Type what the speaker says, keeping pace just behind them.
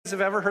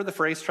have ever heard the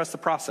phrase, trust the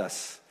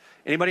process?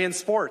 Anybody in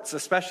sports,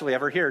 especially,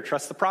 ever hear,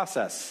 trust the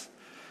process?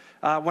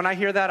 When I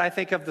hear that, I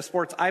think of the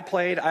sports I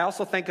played. I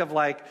also think of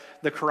like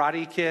the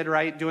Karate Kid,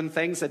 right? Doing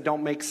things that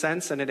don't make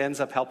sense and it ends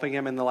up helping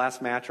him in the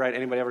last match, right?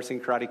 Anybody ever seen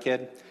Karate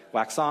Kid?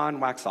 Wax on,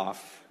 wax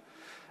off.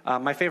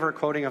 My favorite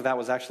quoting of that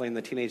was actually in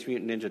the Teenage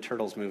Mutant Ninja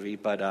Turtles movie.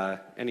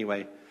 But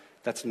anyway,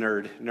 that's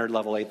nerd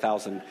level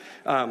 8,000.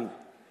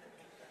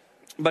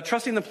 But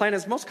trusting the plan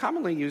is most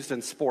commonly used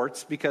in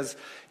sports because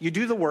you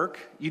do the work,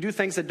 you do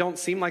things that don't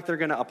seem like they're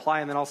going to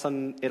apply, and then all of a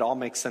sudden it all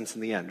makes sense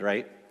in the end,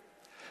 right?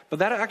 But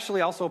that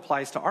actually also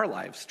applies to our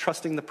lives,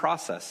 trusting the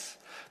process.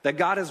 That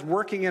God is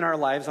working in our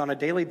lives on a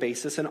daily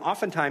basis, and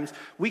oftentimes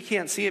we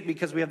can't see it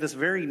because we have this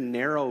very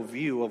narrow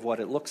view of what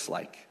it looks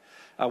like.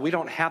 We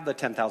don't have the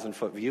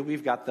 10,000-foot view.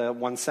 We've got the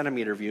 1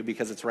 centimeter view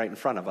because it's right in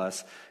front of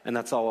us, and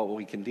that's all what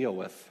we can deal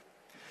with.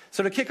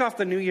 So to kick off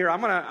the new year,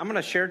 I'm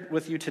gonna share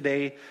with you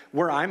today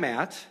where I'm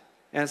at,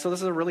 and so this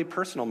is a really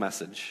personal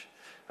message.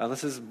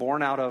 This is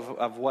born out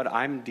of what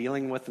I'm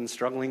dealing with and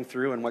struggling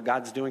through and what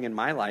God's doing in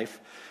my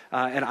life.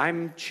 And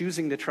I'm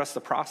choosing to trust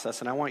the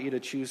process, and I want you to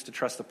choose to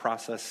trust the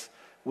process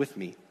with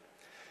me.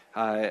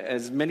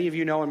 As many of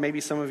you know, and maybe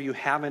some of you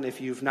haven't,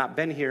 if you've not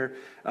been here,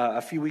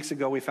 a few weeks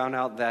ago we found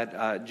out that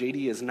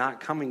JD is not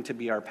coming to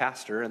be our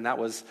pastor, and that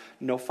was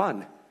no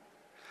fun.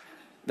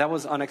 That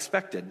was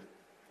unexpected.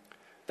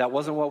 That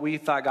wasn't what we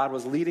thought God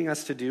was leading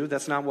us to do.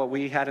 That's not what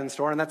we had in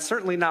store, and that's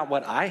certainly not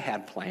what I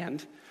had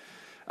planned.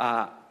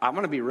 I'm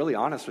going to be really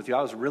honest with you.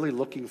 I was really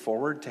looking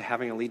forward to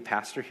having a lead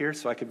pastor here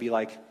so I could be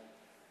like,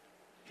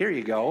 here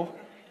you go.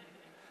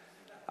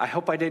 I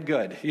hope I did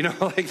good. You know,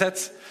 like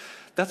that's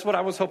what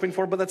I was hoping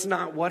for, but that's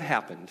not what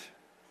happened.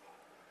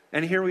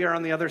 And here we are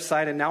on the other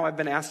side, and now I've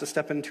been asked to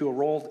step into a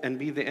role and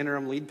be the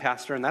interim lead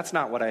pastor, and that's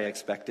not what I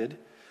expected.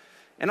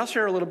 And I'll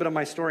share a little bit of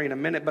my story in a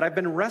minute, but I've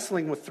been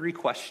wrestling with 3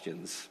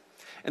 questions.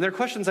 And they're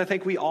questions I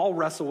think we all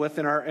wrestle with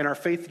in our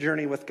faith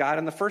journey with God.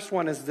 And the first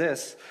one is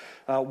this.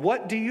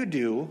 What do you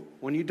do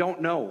when you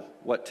don't know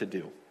what to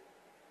do?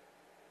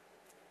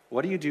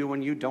 What do you do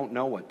when you don't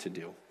know what to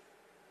do?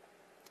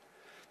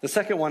 The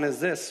second one is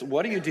this.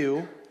 What do you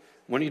do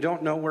when you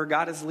don't know where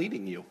God is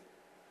leading you?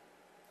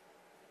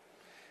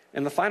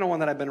 And the final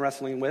one that I've been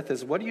wrestling with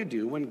is what do you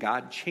do when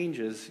God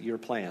changes your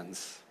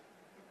plans?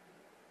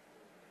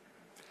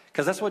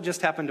 Because that's what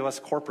just happened to us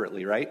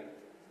corporately, right?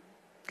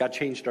 God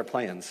changed our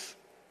plans.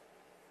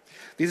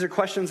 These are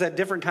questions at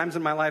different times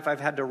in my life I've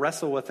had to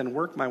wrestle with and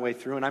work my way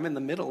through, and I'm in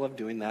the middle of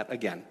doing that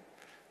again.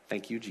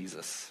 Thank you,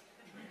 Jesus.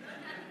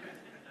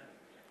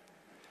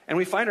 And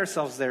we find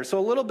ourselves there. So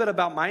a little bit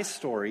about my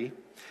story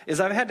is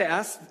I've had to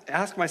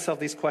ask myself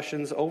these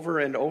questions over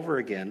and over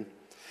again,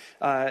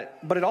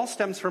 but it all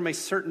stems from a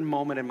certain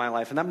moment in my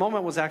life, and that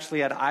moment was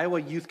actually at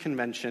Iowa Youth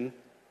Convention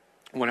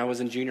when I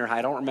was in junior high.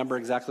 I don't remember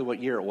exactly what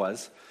year it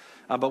was.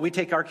 But we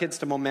take our kids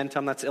to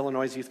Momentum, that's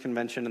Illinois Youth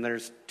Convention, and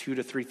there's 2,000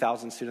 to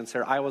 3,000 students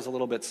there. Iowa's a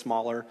little bit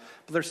smaller,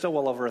 but there's still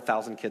well over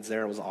 1,000 kids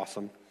there. It was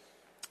awesome.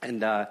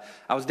 And I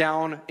was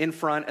down in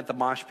front at the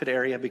mosh pit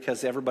area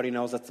because everybody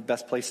knows that's the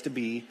best place to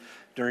be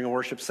during a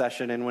worship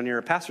session. And when you're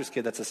a pastor's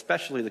kid, that's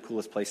especially the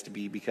coolest place to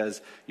be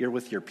because you're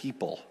with your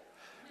people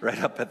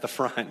right up at the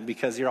front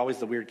because you're always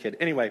the weird kid.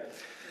 Anyway.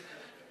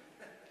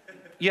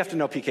 You have to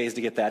know PKs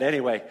to get that.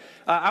 Anyway,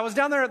 I was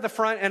down there at the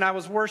front, and I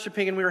was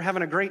worshiping, and we were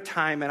having a great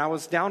time. And I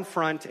was down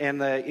front,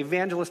 and the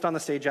evangelist on the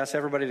stage asked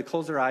everybody to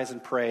close their eyes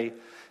and pray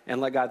and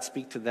let God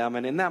speak to them.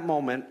 And in that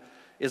moment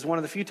is one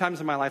of the few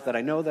times in my life that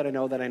I know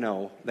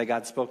that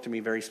God spoke to me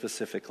very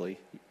specifically.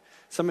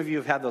 Some of you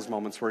have had those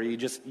moments where you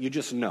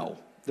just know.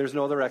 There's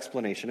no other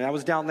explanation. And I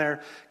was down there.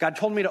 God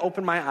told me to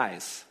open my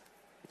eyes.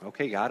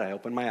 Okay, God, I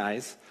opened my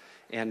eyes.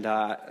 And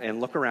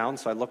look around.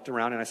 So I looked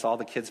around and I saw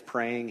the kids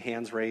praying,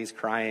 hands raised,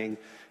 crying,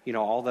 you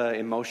know, all the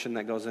emotion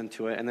that goes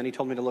into it. And then he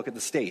told me to look at the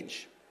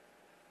stage.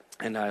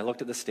 And I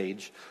looked at the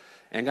stage,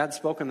 and God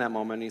spoke in that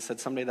moment, and he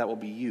said, someday that will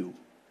be you.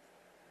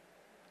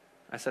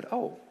 I said,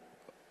 oh,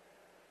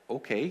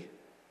 okay.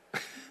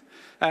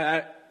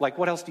 Like,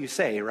 what else do you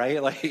say, right?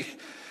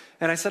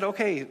 And I said,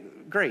 okay,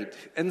 great.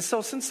 And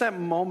so since that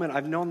moment,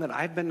 I've known that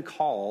I've been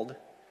called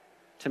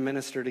to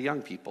minister to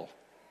young people.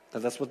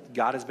 That's what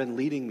God has been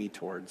leading me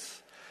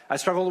towards. I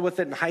struggled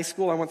with it in high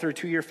school. I went through a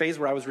 2-year phase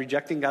where I was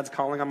rejecting God's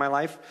calling on my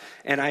life,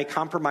 and I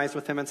compromised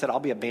with him and said, I'll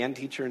be a band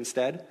teacher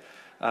instead,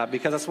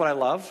 because that's what I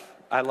love.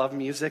 I love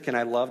music, and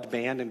I loved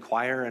band and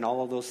choir and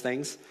all of those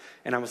things.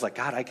 And I was like,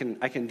 God, I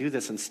can do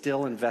this and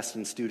still invest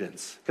in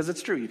students. Because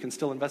it's true, you can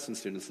still invest in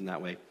students in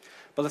that way.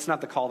 But that's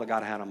not the call that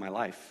God had on my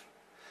life.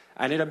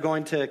 I ended up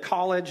going to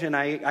college, and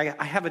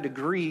I have a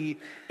degree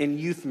in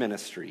youth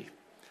ministry.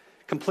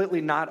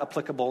 Completely not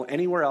applicable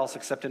anywhere else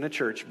except in a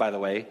church, by the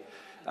way,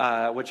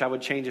 which I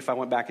would change if I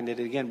went back and did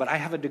it again. But I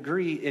have a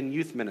degree in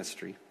youth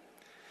ministry.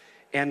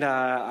 And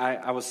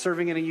I was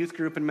serving in a youth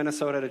group in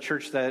Minnesota at a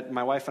church that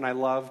my wife and I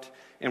loved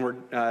and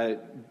were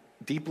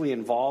deeply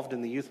involved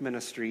in the youth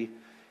ministry.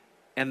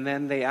 And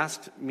then they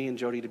asked me and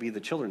Jody to be the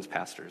children's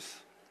pastors.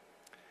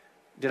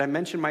 Did I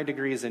mention my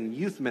degree is in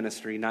youth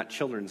ministry, not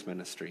children's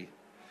ministry?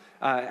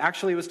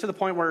 Actually, it was to the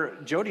point where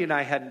Jody and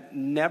I had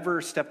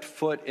never stepped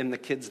foot in the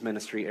kids'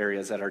 ministry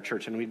areas at our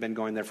church, and we'd been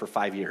going there for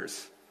 5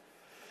 years.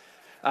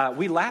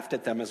 We laughed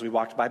at them as we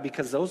walked by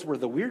because those were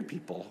the weird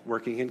people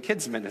working in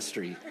kids'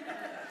 ministry.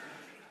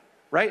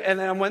 Right? And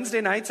then on Wednesday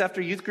nights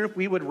after youth group,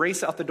 we would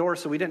race out the door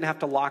so we didn't have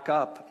to lock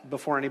up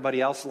before anybody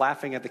else,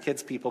 laughing at the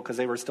kids' people because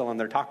they were still in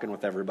there talking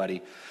with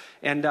everybody.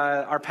 And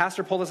our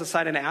pastor pulled us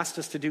aside and asked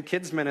us to do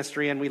kids'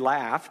 ministry, and we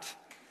laughed.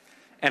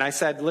 And I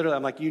said, literally,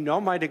 I'm like, you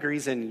know my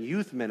degree's in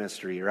youth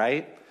ministry,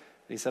 right?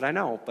 And he said, I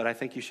know, but I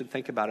think you should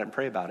think about it and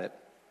pray about it.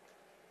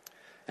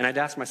 And I'd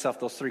ask myself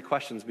those 3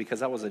 questions because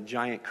that was a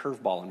giant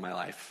curveball in my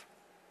life.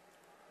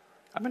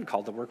 I've been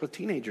called to work with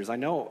teenagers. I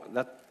know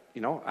that.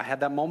 I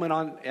had that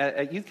moment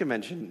at youth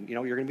convention.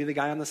 You're going to be the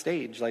guy on the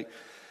stage.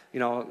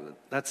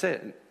 That's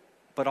it.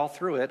 But all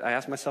through it, I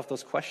asked myself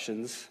those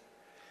questions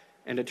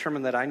and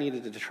determined that I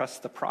needed to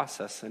trust the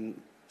process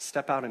and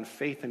step out in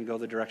faith and go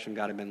the direction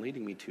God had been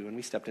leading me to. And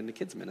we stepped into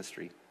kids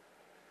ministry.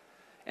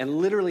 And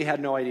literally had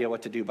no idea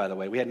what to do, by the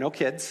way. We had no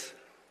kids.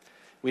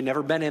 We'd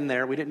never been in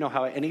there. We didn't know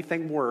how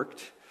anything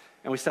worked.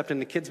 And we stepped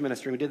into kids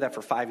ministry. We did that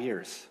for 5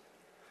 years.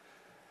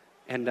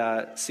 And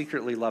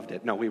secretly loved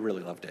it. No, we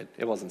really loved it.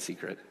 It wasn't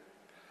secret.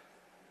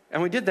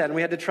 And we did that, and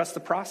we had to trust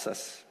the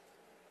process.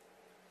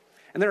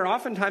 And there are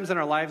often times in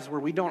our lives where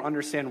we don't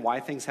understand why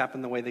things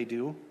happen the way they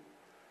do.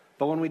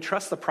 But when we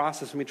trust the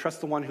process, and we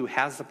trust the one who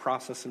has the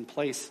process in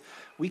place,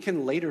 we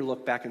can later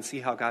look back and see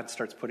how God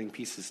starts putting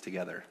pieces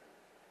together.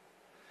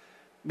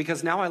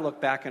 Because now I look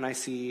back and I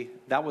see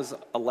that was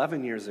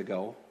 11 years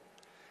ago,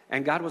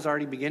 and God was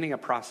already beginning a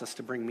process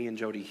to bring me and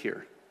Jody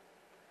here.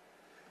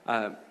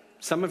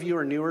 Some of you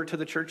are newer to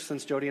the church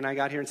since Jody and I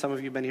got here, and some of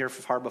you have been here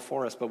far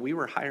before us, but we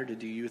were hired to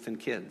do youth and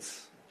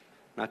kids.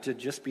 Not to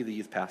just be the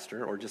youth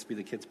pastor or just be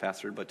the kids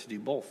pastor, but to do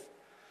both.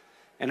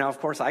 And now, of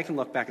course, I can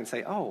look back and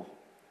say, oh,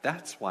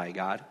 that's why,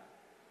 God.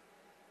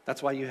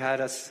 That's why you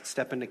had us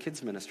step into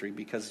kids ministry,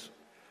 because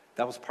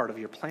that was part of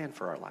your plan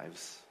for our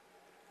lives.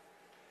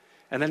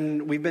 And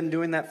then we've been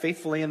doing that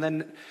faithfully, and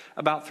then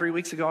about 3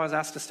 weeks ago, I was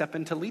asked to step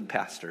into lead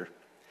pastor.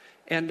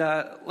 And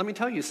let me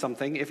tell you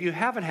something. If you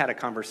haven't had a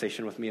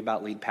conversation with me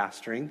about lead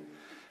pastoring,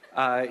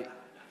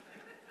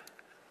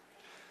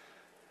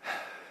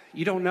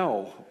 you don't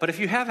know. But if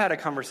you have had a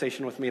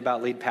conversation with me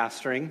about lead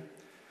pastoring,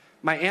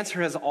 my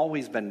answer has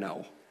always been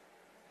no.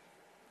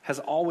 Has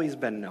always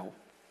been no.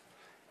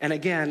 And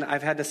again,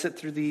 I've had to sit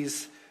through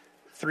these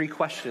 3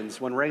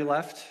 questions. When Ray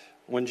left,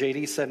 when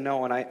JD said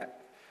no, and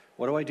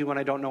what do I do when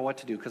I don't know what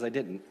to do? Because I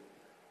didn't.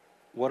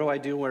 What do I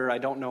do where I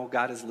don't know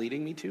God is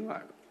leading me to?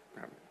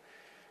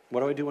 What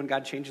do I do when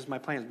God changes my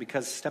plans?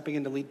 Because stepping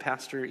into lead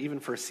pastor,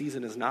 even for a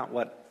season, is not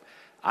what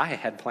I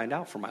had planned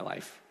out for my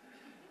life.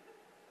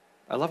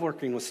 I love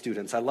working with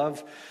students. I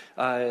love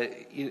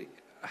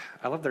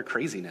their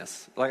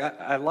craziness.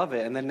 I love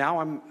it. And then now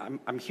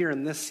I'm here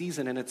in this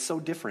season, and it's so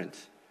different.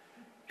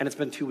 And it's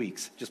been 2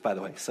 weeks, just by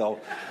the way. So,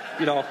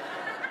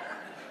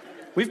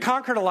 we've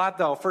conquered a lot,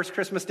 though. First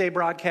Christmas Day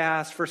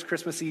broadcast, first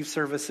Christmas Eve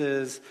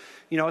services.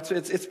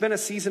 It's been a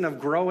season of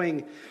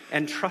growing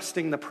and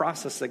trusting the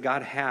process that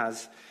God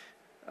has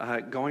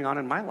going on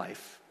in my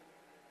life.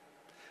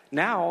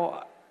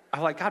 Now,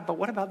 I'm like, God, but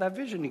what about that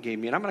vision you gave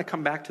me? And I'm going to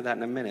come back to that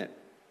in a minute.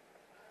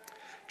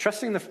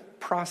 Trusting the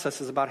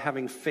process is about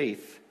having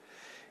faith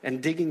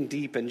and digging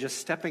deep and just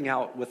stepping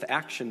out with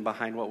action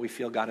behind what we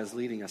feel God is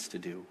leading us to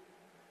do.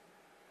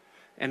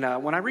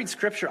 And when I read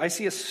Scripture, I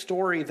see a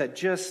story that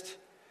just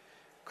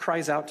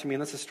cries out to me,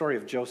 and that's the story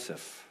of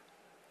Joseph.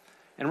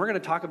 And we're going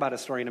to talk about a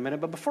story in a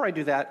minute, but before I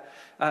do that,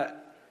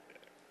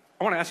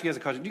 I want to ask you guys a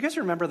question. Do you guys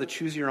remember the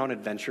Choose Your Own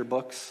Adventure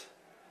books?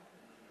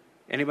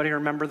 Anybody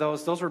remember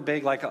those? Those were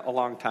big a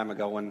long time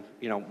ago when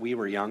we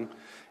were young.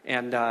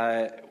 And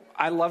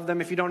I love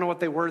them. If you don't know what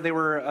they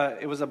were,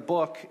 it was a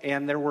book,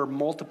 and there were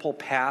multiple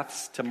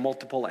paths to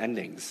multiple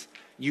endings.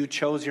 You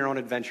chose your own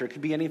adventure. It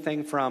could be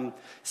anything from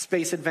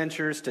space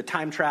adventures to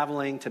time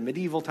traveling to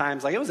medieval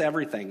times. It was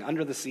everything,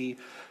 under the sea,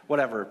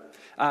 whatever.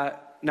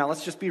 Now,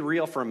 let's just be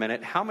real for a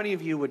minute. How many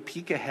of you would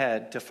peek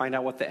ahead to find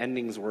out what the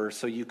endings were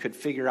so you could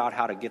figure out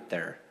how to get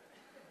there?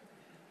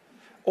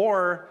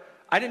 Or,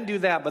 I didn't do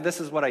that, but this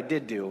is what I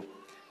did do.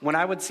 When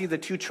I would see the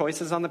 2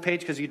 choices on the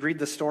page, because you'd read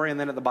the story, and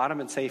then at the bottom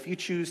it'd say, if you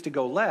choose to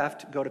go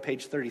left, go to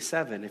page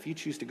 37. If you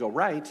choose to go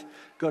right,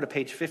 go to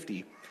page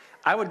 50.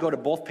 I would go to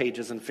both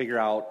pages and figure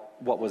out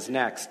what was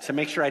next to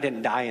make sure I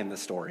didn't die in the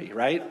story,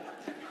 right?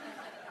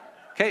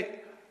 Okay.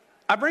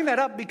 I bring that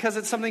up because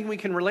it's something we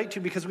can relate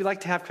to, because we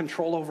like to have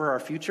control over our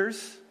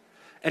futures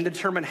and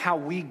determine how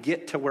we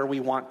get to where we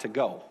want to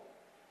go.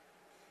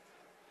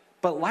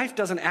 But life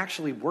doesn't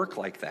actually work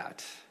like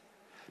that,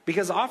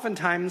 because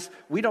oftentimes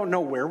we don't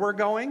know where we're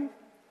going.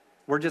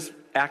 We're just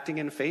acting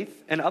in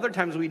faith. And other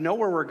times we know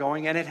where we're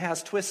going, and it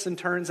has twists and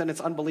turns, and it's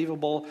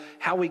unbelievable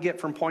how we get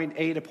from point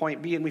A to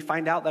point B, and we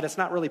find out that it's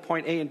not really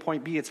point A and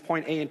point B, it's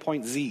point A and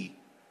point Z.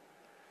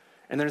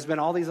 And there's been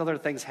all these other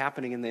things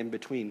happening in the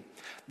in-between.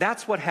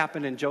 That's what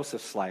happened in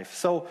Joseph's life.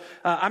 So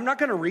I'm not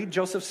going to read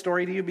Joseph's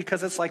story to you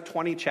because it's like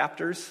 20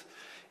 chapters.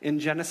 in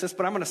Genesis,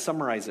 but I'm going to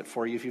summarize it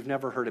for you if you've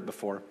never heard it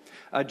before.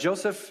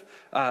 Joseph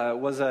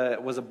was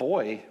a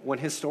boy when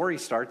his story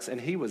starts,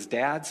 and he was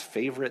Dad's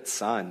favorite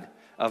son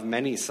of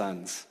many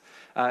sons.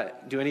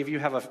 Do any of you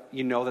have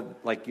that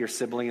like your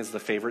sibling is the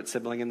favorite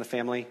sibling in the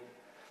family?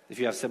 If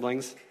you have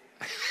siblings?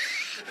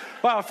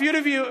 Wow, a few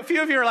of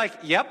you are like,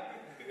 yep.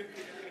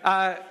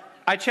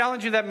 I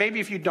challenge you that maybe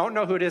if you don't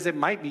know who it is, it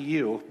might be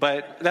you,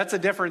 but that's a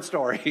different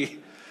story.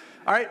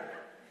 All right,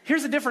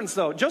 here's the difference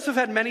though. Joseph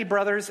had many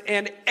brothers,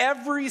 and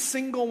every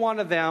single one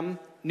of them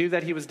knew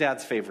that he was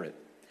Dad's favorite.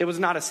 It was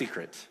not a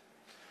secret.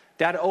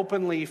 Dad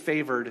openly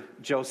favored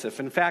Joseph.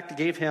 In fact,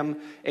 gave him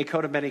a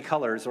coat of many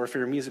colors, or if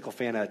you're a musical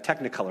fan, a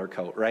Technicolor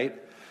coat, right?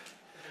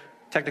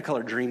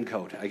 Technicolor dream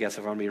coat, I guess,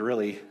 if I want to be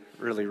really,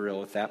 really real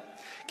with that.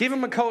 Gave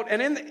him a coat,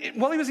 and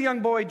while he was a young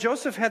boy,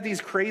 Joseph had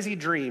these crazy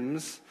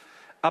dreams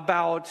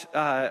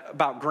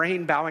about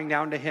grain bowing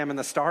down to him and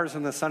the stars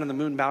and the sun and the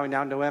moon bowing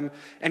down to him.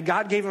 And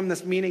God gave him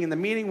this meaning, and the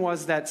meaning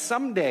was that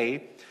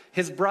someday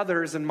his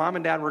brothers and mom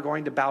and dad were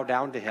going to bow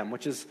down to him,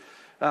 which is,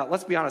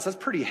 let's be honest, that's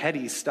pretty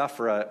heady stuff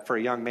for a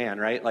young man,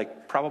 right?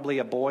 Like probably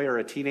a boy or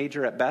a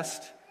teenager at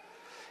best.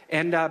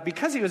 And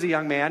because he was a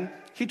young man,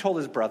 he told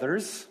his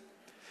brothers.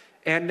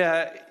 And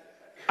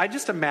I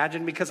just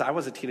imagine, because I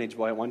was a teenage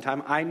boy at one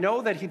time, I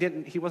know that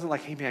he wasn't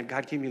like, hey man,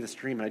 God gave me this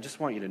dream and I just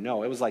want you to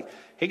know. It was like,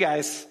 hey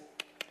guys,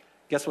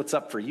 guess what's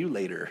up for you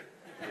later?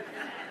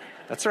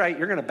 That's right,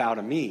 you're going to bow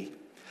to me.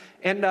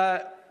 And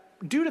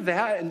due to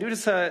that, and due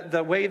to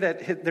the way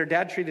that their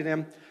dad treated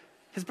him,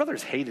 his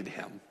brothers hated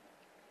him.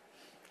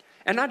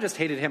 And not just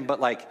hated him, but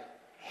like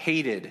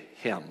hated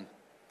him.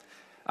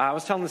 I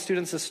was telling the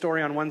students this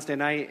story on Wednesday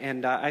night,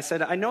 and I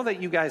said, I know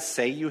that you guys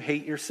say you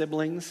hate your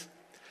siblings,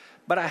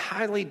 but I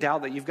highly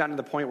doubt that you've gotten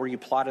to the point where you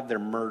plotted their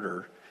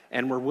murder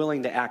and were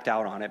willing to act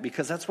out on it,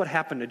 because that's what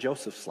happened to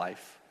Joseph's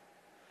life.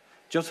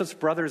 Joseph's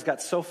brothers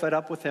got so fed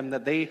up with him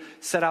that they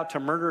set out to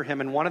murder him,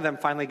 and one of them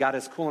finally got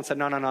his cool and said,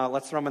 no,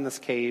 let's throw him in this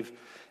cave,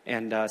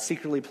 and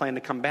secretly planned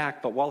to come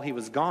back. But while he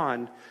was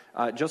gone,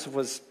 Joseph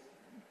was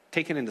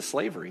taken into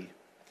slavery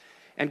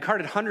and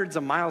carted hundreds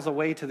of miles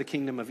away to the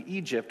kingdom of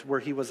Egypt,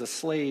 where he was a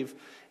slave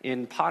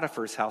in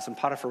Potiphar's house, and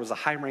Potiphar was a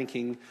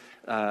high-ranking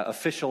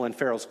official in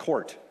Pharaoh's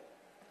court.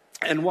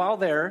 And while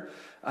there,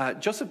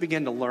 Joseph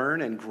began to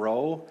learn and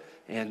grow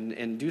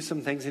and do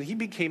some things, and he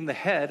became the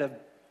head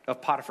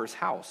of Potiphar's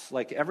house.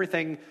 Like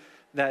everything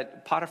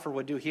that Potiphar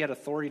would do, he had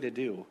authority to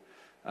do.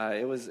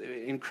 It was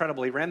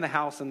incredible. He ran the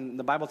house, and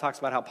the Bible talks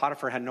about how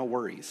Potiphar had no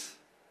worries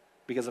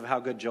because of how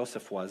good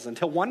Joseph was.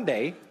 Until one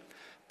day,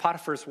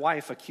 Potiphar's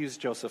wife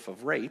accused Joseph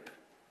of rape,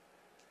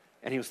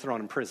 and he was thrown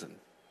in prison.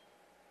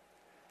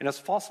 And he was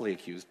falsely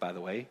accused, by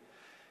the way.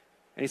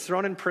 And he's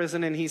thrown in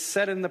prison, and he's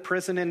set in the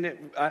prison,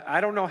 and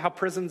I don't know how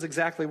prisons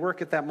exactly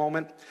work at that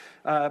moment,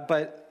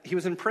 but he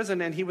was in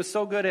prison, and he was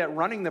so good at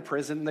running the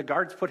prison, the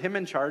guards put him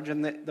in charge,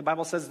 and the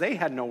Bible says they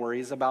had no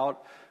worries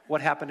about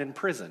what happened in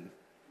prison.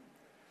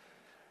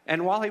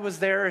 And while he was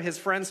there, his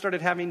friends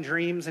started having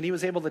dreams, and he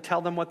was able to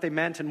tell them what they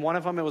meant, and one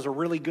of them, it was a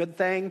really good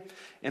thing,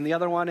 and the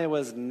other one, it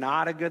was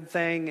not a good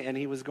thing, and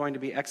he was going to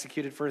be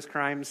executed for his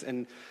crimes.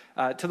 And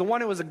to the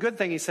one it was a good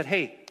thing, he said,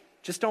 hey,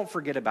 just don't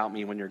forget about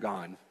me when you're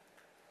gone.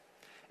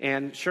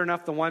 And sure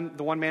enough, the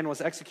one man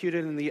was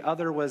executed, and the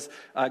other was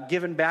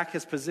given back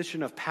his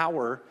position of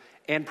power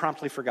and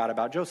promptly forgot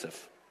about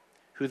Joseph,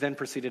 who then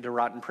proceeded to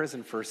rot in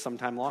prison for some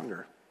time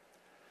longer.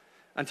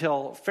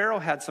 Until Pharaoh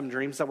had some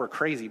dreams that were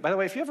crazy. By the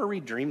way, if you ever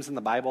read dreams in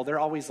the Bible, they're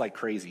always like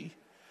crazy.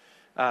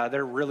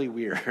 They're really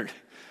weird.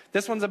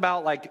 This one's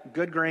about like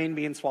good grain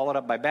being swallowed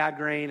up by bad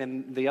grain,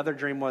 and the other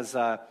dream was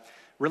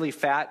really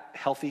fat,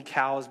 healthy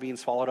cows being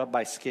swallowed up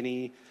by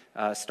skinny,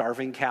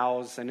 starving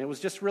cows, and it was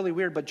just really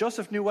weird, but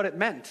Joseph knew what it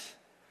meant.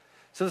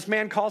 So this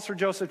man calls for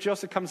Joseph.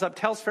 Joseph comes up,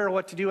 tells Pharaoh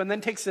what to do, and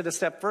then takes it a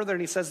step further, and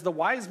he says the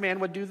wise man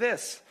would do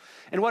this.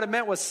 And what it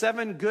meant was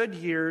 7 good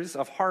years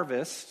of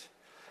harvest,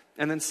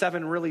 and then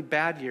 7 really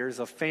bad years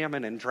of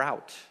famine and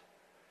drought.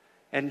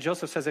 And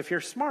Joseph says, if you're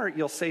smart,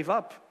 you'll save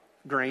up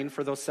grain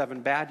for those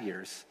 7 bad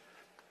years.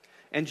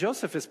 And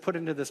Joseph is put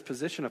into this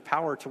position of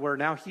power to where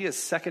now he is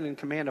second in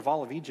command of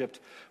all of Egypt,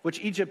 which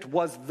Egypt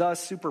was the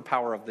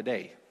superpower of the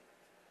day.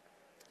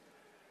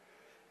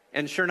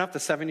 And sure enough, the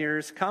 7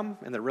 years come,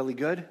 and they're really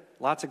good.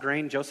 Lots of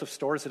grain. Joseph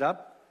stores it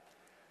up.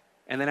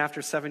 And then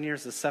after 7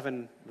 years, the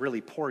 7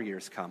 really poor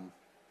years come.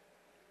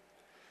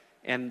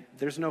 And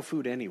there's no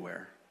food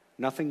anywhere.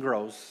 Nothing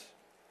grows.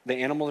 The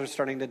animals are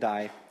starting to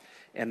die,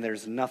 and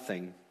there's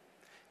nothing.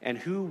 And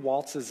who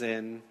waltzes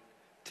in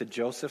to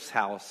Joseph's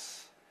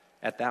house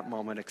at that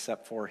moment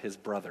except for his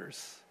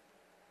brothers,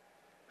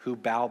 who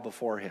bow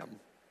before him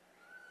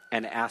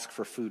and ask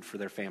for food for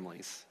their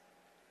families?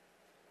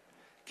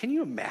 Can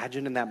you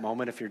imagine in that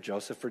moment if you're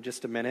Joseph for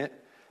just a minute?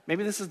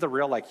 Maybe this is the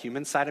real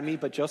human side of me,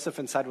 but Joseph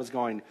inside was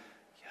going,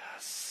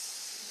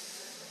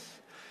 yes.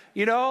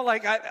 You know,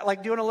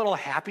 like doing a little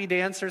happy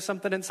dance or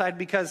something inside,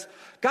 because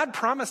God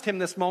promised him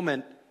this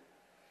moment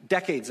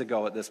decades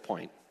ago at this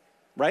point,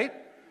 right?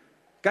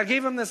 God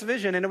gave him this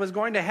vision, and it was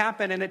going to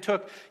happen, and it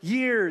took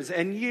years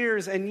and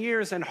years and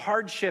years and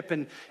hardship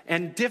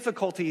and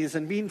difficulties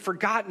and being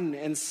forgotten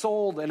and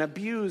sold and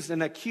abused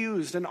and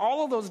accused and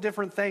all of those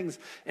different things.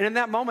 And in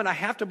that moment, I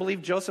have to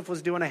believe Joseph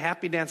was doing a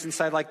happy dance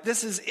inside, like,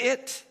 this is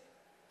it.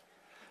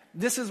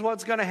 This is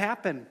what's going to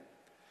happen.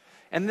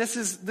 And this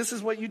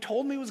is what you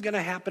told me was going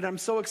to happen. I'm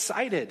so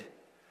excited.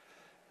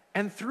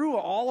 And through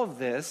all of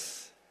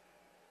this,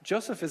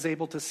 Joseph is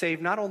able to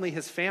save not only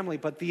his family,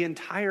 but the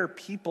entire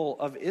people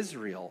of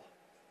Israel.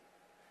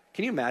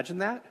 Can you imagine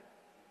that?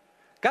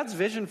 God's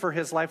vision for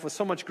his life was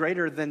so much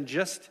greater than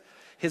just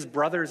his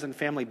brothers and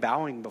family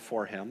bowing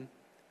before him.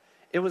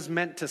 It was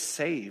meant to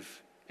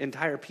save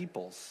entire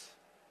peoples.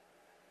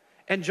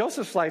 And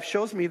Joseph's life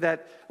shows me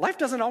that life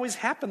doesn't always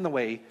happen the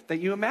way that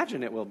you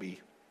imagine it will be.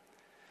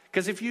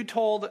 Because if you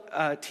told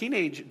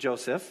teenage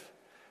Joseph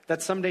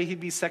that someday he'd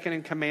be second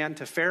in command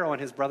to Pharaoh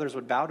and his brothers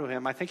would bow to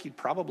him, I think he'd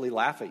probably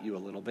laugh at you a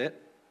little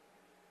bit.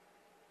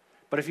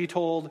 But if you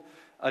told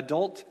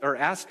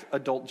asked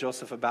adult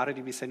Joseph about it,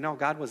 he'd be saying, no,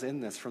 God was in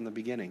this from the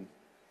beginning.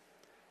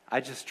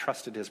 I just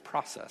trusted his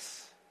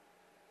process.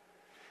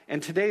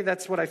 And today,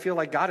 that's what I feel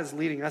like God is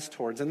leading us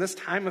towards. In this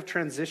time of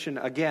transition,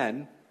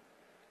 again,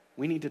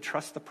 we need to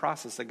trust the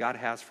process that God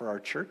has for our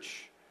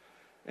church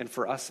and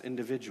for us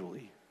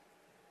individually.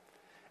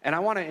 And I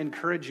want to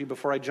encourage you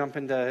before I jump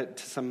into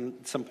some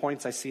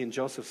points I see in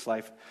Joseph's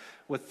life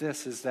with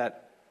this, is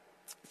that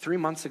 3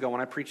 months ago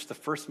when I preached the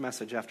first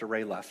message after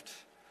Ray left,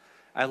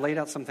 I laid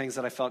out some things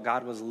that I felt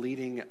God was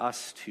leading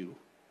us to,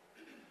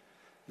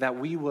 that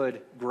we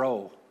would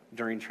grow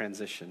during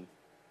transition.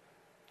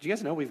 Do you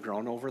guys know we've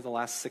grown over the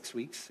last 6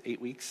 weeks, 8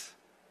 weeks?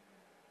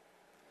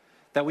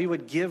 That we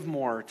would give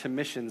more to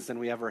missions than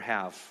we ever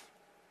have.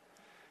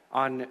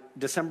 On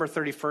December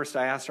 31st,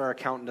 I asked our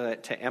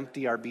accountant to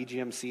empty our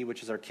BGMC,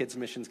 which is our kids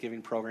missions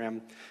giving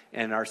program,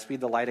 and our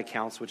Speed the Light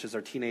accounts, which is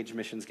our teenage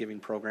missions giving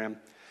program.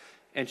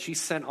 And she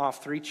sent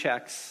off 3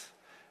 checks,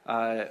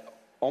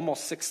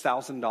 almost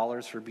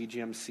 $6,000 for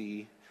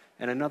BGMC,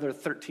 and another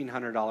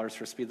 $1,300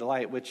 for Speed the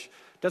Light, which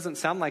doesn't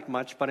sound like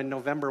much, but in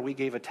November we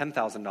gave a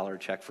 $10,000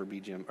 check for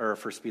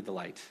for Speed the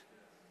Light.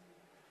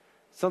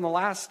 So in the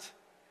last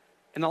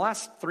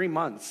 3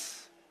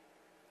 months,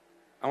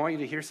 I want you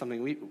to hear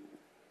something.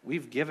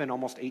 We've given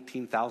almost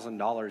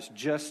 $18,000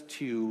 just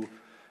to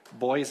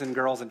boys and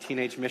girls and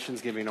teenage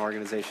missions giving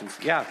organizations.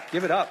 Yeah,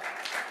 give it up.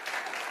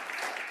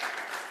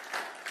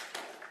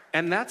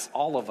 And that's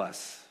all of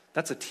us.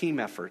 That's a team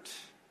effort.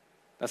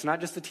 That's not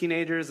just the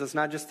teenagers. That's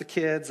not just the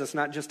kids. That's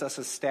not just us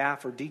as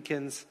staff or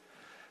deacons.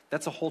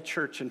 That's a whole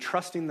church. And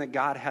trusting that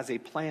God has a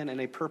plan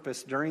and a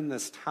purpose during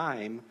this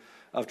time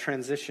of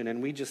transition.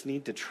 And we just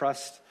need to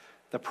trust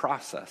the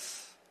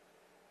process.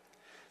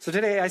 So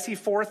today I see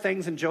 4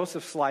 things in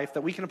Joseph's life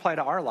that we can apply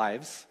to our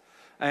lives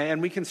and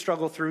we can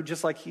struggle through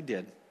just like he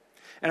did.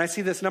 And I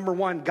see this, number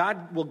 1,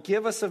 God will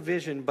give us a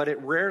vision, but it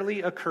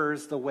rarely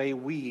occurs the way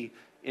we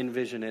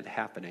envision it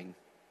happening.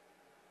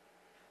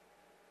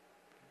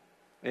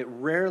 It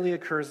rarely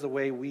occurs the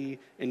way we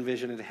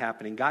envision it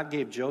happening. God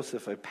gave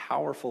Joseph a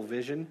powerful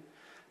vision,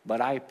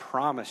 but I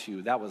promise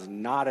you that was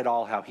not at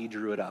all how he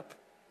drew it up.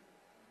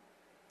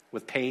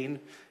 With pain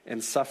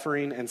and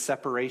suffering and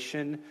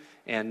separation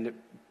and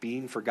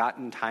being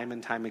forgotten time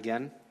and time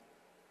again.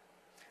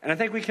 And I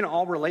think we can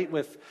all relate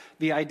with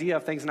the idea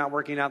of things not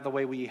working out the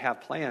way we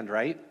have planned,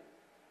 right?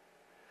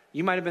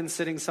 You might have been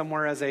sitting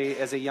somewhere as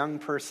a young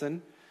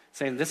person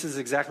saying, this is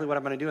exactly what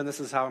I'm going to do and this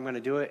is how I'm going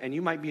to do it. And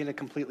you might be in a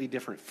completely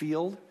different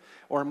field,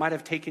 or it might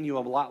have taken you a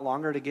lot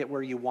longer to get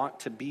where you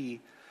want to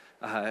be.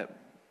 And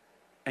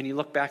you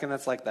look back and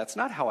that's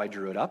not how I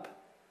drew it up.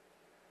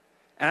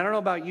 And I don't know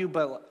about you,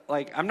 but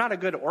I'm not a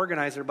good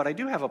organizer, but I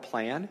do have a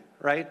plan,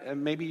 right?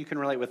 And maybe you can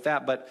relate with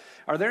that. But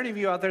are there any of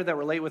you out there that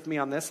relate with me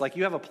on this?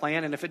 You have a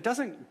plan, and if it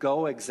doesn't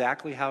go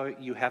exactly how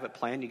you have it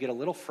planned, you get a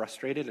little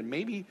frustrated and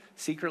maybe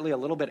secretly a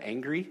little bit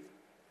angry?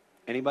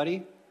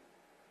 Anybody?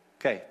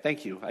 Okay,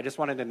 thank you. I just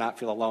wanted to not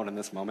feel alone in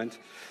this moment.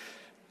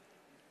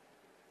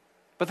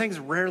 But things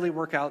rarely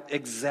work out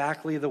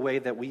exactly the way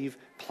that we've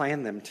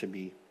planned them to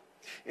be.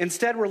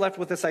 Instead, we're left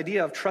with this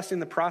idea of trusting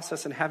the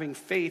process and having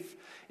faith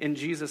in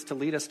Jesus to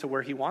lead us to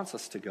where he wants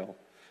us to go.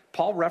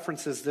 Paul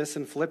references this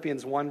in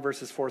Philippians 1,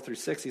 verses 4 through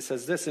 6. He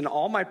says this, in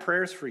all my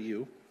prayers for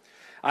you,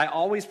 I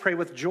always pray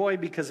with joy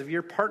because of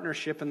your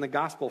partnership in the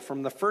gospel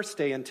from the first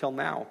day until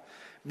now,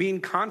 being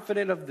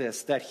confident of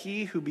this, that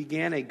he who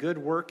began a good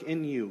work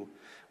in you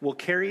will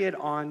carry it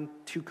on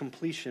to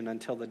completion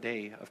until the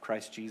day of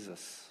Christ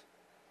Jesus.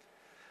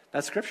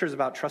 That scripture is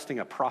about trusting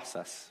a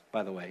process,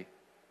 by the way.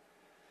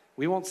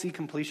 We won't see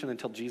completion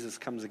until Jesus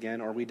comes again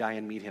or we die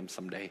and meet him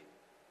someday.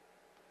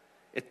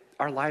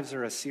 Our lives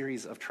are a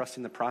series of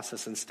trusting the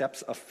process and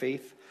steps of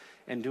faith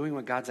and doing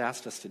what God's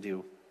asked us to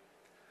do.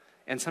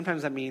 And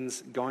sometimes that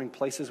means going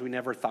places we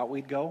never thought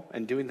we'd go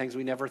and doing things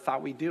we never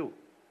thought we'd do.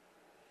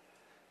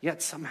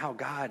 Yet somehow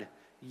God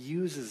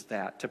uses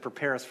that to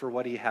prepare us for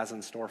what he has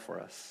in store for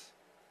us.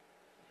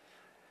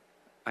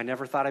 I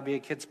never thought I'd be a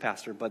kids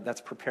pastor, but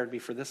that's prepared me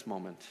for this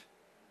moment.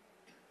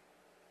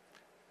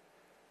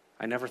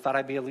 I never thought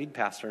I'd be a lead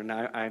pastor, and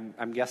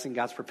I'm guessing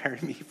God's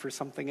preparing me for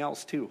something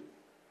else too.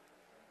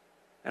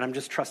 And I'm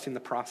just trusting the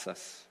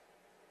process.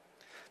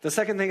 The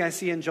second thing I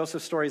see in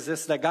Joseph's story is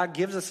this, that God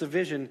gives us a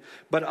vision,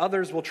 but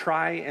others will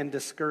try and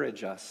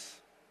discourage us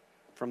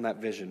from that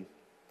vision.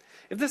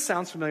 If this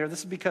sounds familiar, this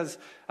is because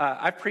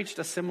I've preached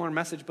a similar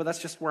message, but that's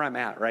just where I'm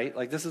at, right?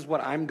 Like, this is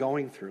what I'm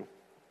going through.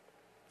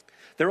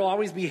 There will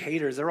always be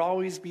haters. There will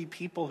always be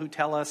people who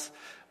tell us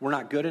we're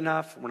not good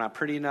enough, we're not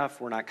pretty enough,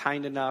 we're not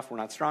kind enough, we're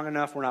not strong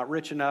enough, we're not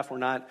rich enough, we're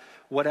not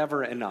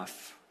whatever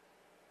enough.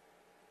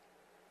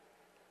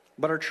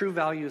 But our true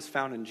value is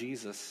found in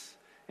Jesus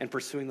and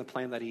pursuing the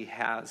plan that he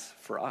has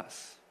for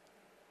us.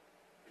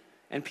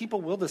 And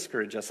people will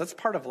discourage us. That's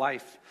part of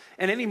life.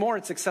 And anymore,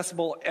 it's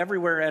accessible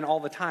everywhere and all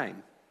the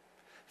time.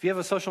 If you have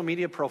a social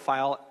media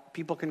profile,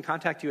 people can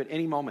contact you at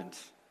any moment.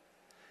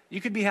 You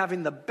could be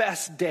having the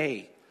best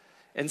day,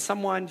 and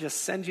someone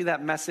just sends you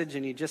that message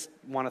and you just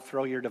want to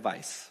throw your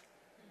device.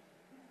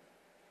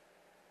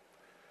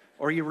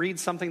 Or you read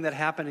something that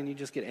happened and you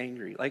just get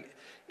angry. Like,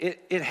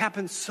 it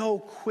happens so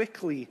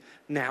quickly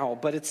now,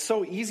 but it's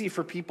so easy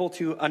for people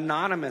to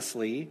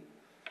anonymously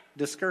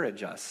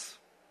discourage us.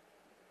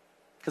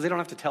 Because they don't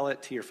have to tell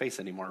it to your face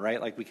anymore, right?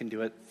 Like, we can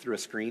do it through a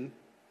screen.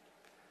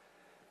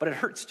 But it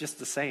hurts just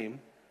the same.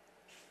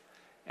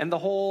 And the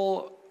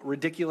whole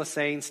ridiculous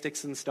saying,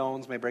 sticks and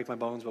stones may break my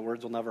bones, but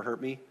words will never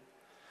hurt me.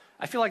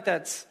 I feel like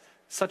that's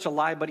such a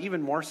lie, but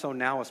even more so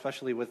now,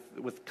 especially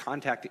with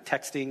contact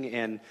texting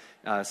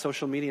and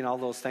social media and all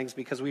those things,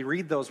 because we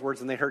read those words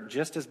and they hurt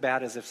just as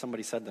bad as if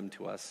somebody said them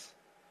to us.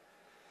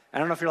 I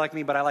don't know if you're like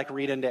me, but I like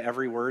read into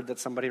every word that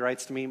somebody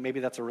writes to me. Maybe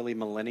that's a really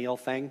millennial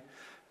thing.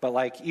 But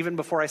like, even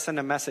before I send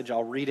a message,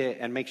 I'll read it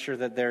and make sure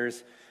that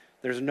there's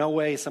no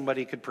way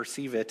somebody could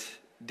perceive it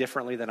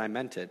differently than I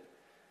meant it.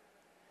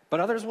 But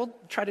others will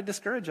try to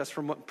discourage us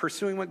from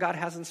pursuing what God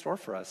has in store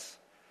for us.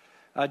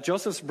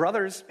 Joseph's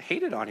brothers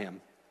hated on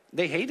him.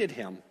 They hated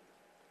him.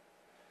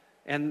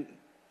 And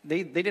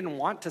they didn't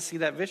want to see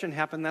that vision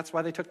happen. That's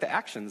why they took the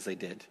actions they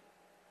did.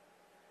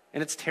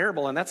 And it's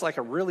terrible. And that's like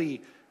a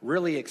really,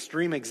 really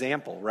extreme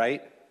example,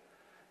 right?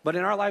 But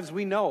in our lives,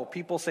 we know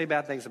people say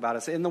bad things about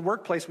us. In the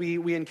workplace,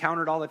 we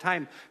encounter it all the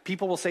time.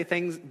 People will say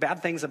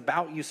bad things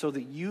about you so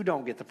that you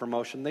don't get the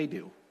promotion they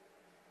do.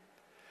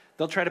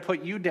 They'll try to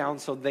put you down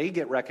so they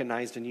get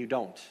recognized and you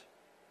don't.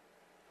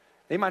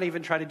 They might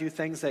even try to do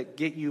things that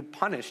get you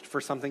punished for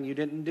something you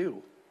didn't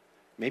do.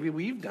 Maybe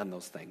we've done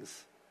those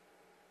things.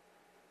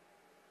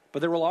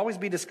 But there will always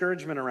be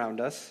discouragement around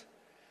us.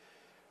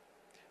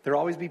 There will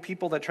always be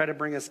people that try to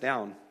bring us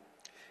down.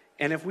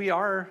 And if we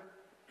are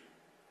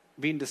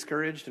being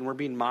discouraged and we're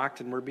being mocked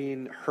and we're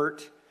being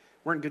hurt,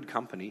 we're in good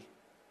company.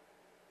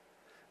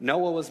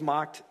 Noah was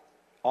mocked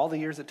all the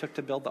years it took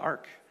to build the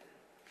ark.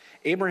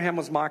 Abraham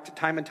was mocked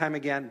time and time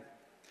again.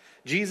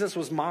 Jesus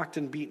was mocked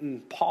and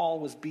beaten. Paul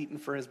was beaten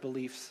for his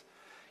beliefs.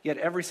 Yet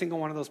every single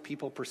one of those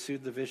people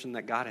pursued the vision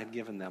that God had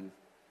given them.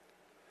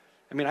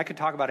 I mean, I could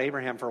talk about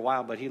Abraham for a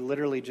while, but he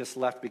literally just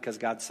left because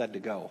God said to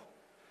go.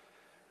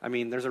 I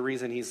mean, there's a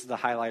reason he's the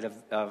highlight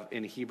of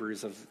in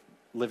Hebrews of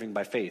living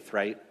by faith,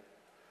 right?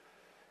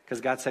 Because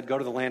God said, go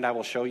to the land I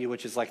will show you,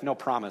 which is like no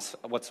promise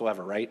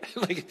whatsoever, right?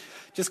 Like,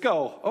 just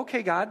go.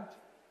 Okay, God.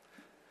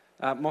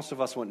 Most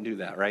of us wouldn't do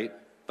that, right?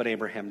 But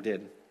Abraham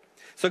did.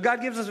 So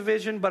God gives us a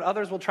vision, but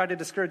others will try to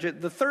discourage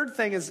it. The third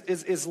thing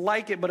is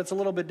like it, but it's a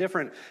little bit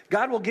different.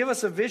 God will give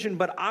us a vision,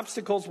 but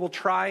obstacles will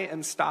try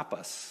and stop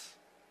us.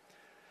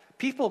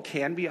 People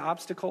can be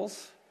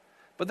obstacles,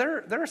 but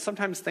there are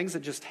sometimes things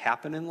that just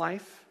happen in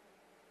life,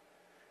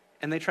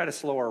 and they try to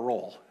slow our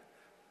roll.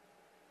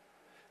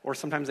 Or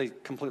sometimes they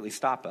completely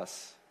stop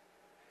us.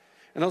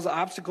 And those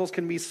obstacles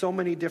can be so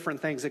many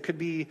different things. It could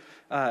be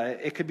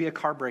a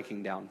car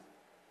breaking down.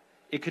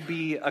 It could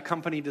be a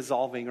company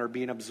dissolving or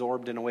being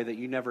absorbed in a way that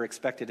you never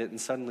expected it, and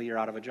suddenly you're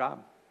out of a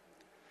job.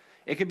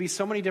 It could be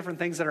so many different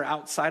things that are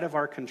outside of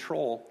our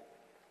control,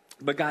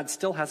 but God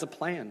still has a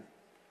plan.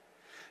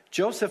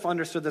 Joseph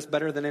understood this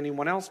better than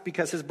anyone else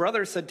because his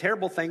brothers said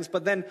terrible things,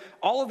 but then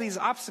all of these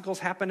obstacles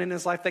happened in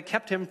his life that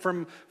kept him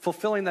from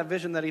fulfilling that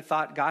vision that he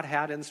thought God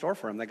had in store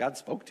for him, that God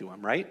spoke to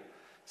him, right?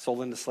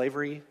 Sold into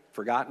slavery,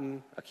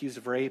 forgotten, accused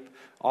of rape,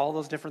 all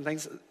those different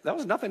things. That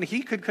was nothing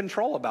he could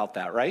control about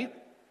that, right?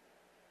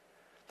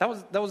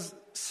 That was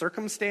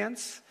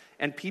circumstance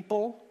and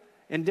people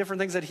and different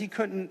things that he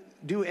couldn't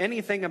do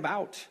anything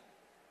about.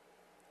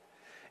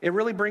 It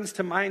really brings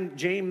to mind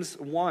James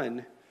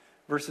 1,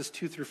 verses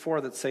 2 through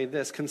 4 that say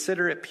this: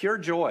 consider it pure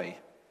joy,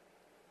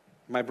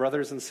 my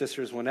brothers and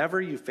sisters, whenever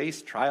you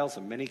face trials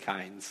of many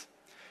kinds.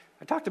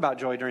 I talked about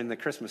joy during the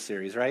Christmas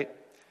series, right?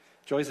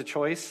 Joy is a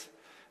choice.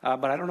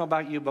 But I don't know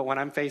about you, but when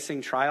I'm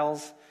facing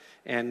trials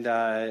and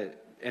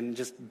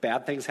just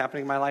bad things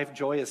happening in my life,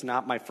 joy is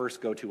not my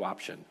first go-to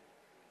option.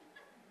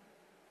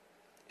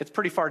 It's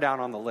pretty far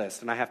down on the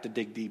list, and I have to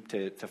dig deep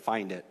to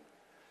find it.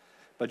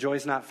 But joy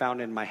is not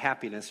found in my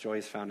happiness. Joy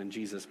is found in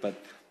Jesus. But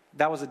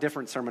that was a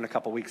different sermon a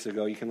couple weeks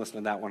ago. You can listen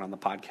to that one on the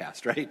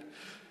podcast, right?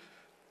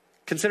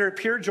 Consider it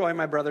pure joy,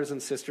 my brothers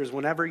and sisters,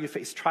 whenever you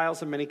face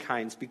trials of many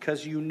kinds,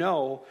 because you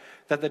know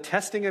that the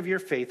testing of your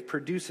faith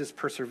produces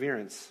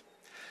perseverance.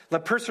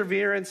 Let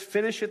perseverance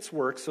finish its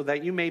work so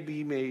that you may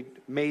be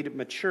made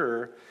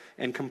mature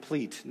and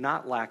complete,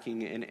 not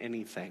lacking in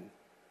anything.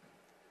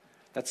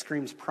 That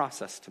screams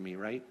process to me,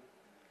 right?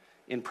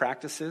 In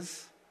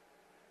practices,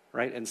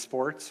 right? In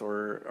sports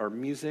or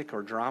music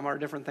or drama or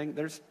different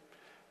things,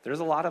 there's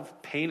a lot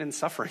of pain and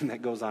suffering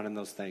that goes on in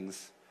those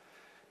things.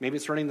 Maybe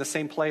it's running the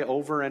same play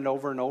over and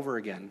over and over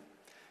again.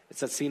 It's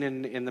that scene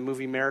in the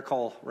movie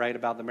Miracle, right,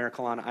 about the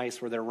Miracle on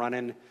Ice, where they're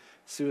running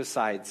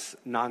suicides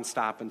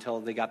nonstop until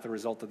they got the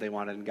result that they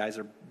wanted, and guys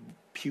are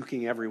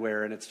puking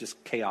everywhere, and it's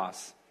just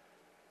chaos.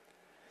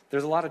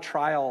 There's a lot of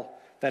trial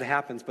that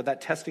happens, but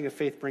that testing of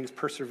faith brings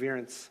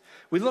perseverance.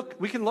 We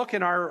can look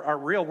in our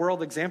real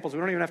world examples. We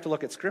don't even have to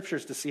look at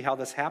scriptures to see how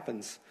this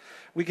happens.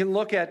 We can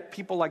look at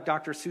people like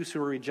Dr. Seuss who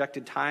were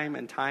rejected time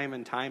and time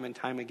and time and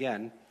time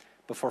again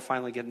before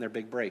finally getting their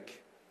big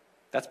break.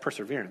 That's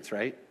perseverance,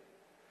 right?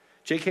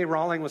 J.K.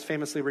 Rowling was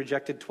famously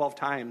rejected 12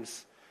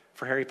 times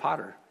for Harry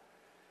Potter,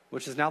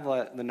 which is now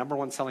the number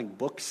one selling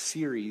book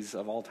series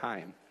of all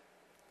time,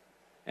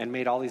 and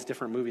made all these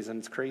different movies, and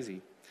it's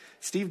crazy.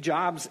 Steve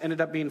Jobs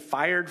ended up being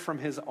fired from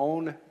his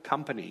own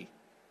company.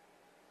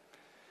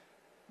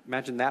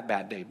 Imagine that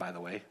bad day, by the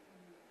way.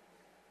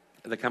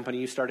 The company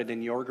you started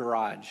in your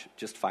garage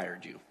just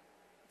fired you.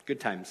 Good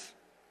times.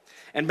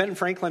 And Ben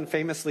Franklin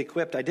famously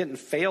quipped, "I didn't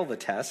fail the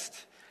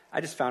test.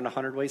 I just found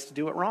 100 ways to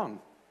do it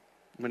wrong,"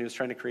 when he was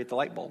trying to create the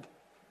light bulb.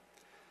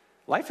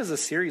 Life is a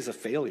series of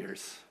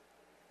failures.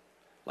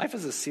 Life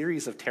is a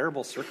series of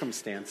terrible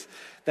circumstance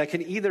that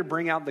can either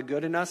bring out the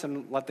good in us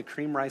and let the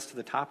cream rise to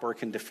the top, or it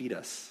can defeat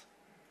us.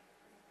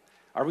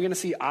 Are we going to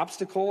see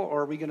obstacle,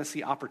 or are we going to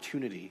see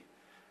opportunity?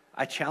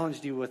 I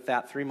challenged you with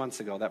that 3 months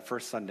ago, that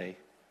first Sunday.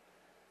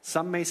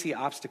 Some may see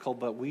obstacle,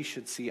 but we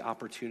should see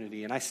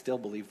opportunity, and I still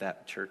believe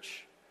that,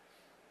 church.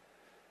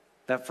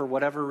 That for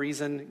whatever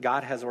reason,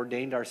 God has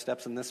ordained our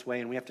steps in this way,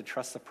 and we have to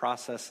trust the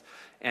process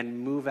and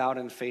move out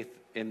in faith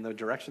in the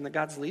direction that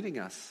God's leading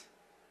us.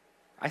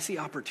 I see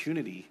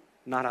opportunity,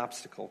 not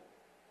obstacle.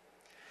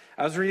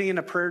 I was reading in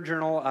a prayer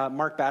journal,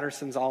 Mark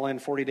Batterson's All-In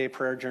 40-Day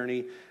Prayer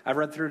Journey. I've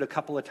read through it a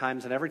couple of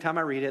times, and every time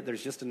I read it,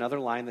 there's just another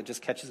line that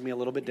just catches me a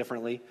little bit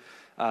differently,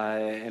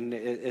 and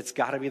it's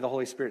got to be the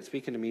Holy Spirit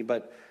speaking to me.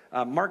 But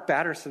Mark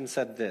Batterson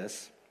said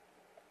this,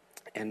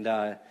 and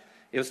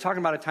it was talking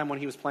about a time when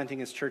he was planting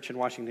his church in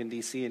Washington,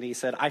 D.C., and he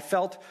said, "I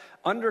felt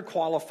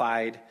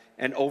underqualified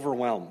and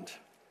overwhelmed,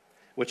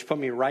 which put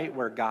me right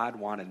where God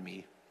wanted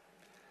me."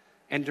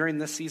 And during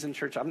this season,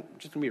 church, I'm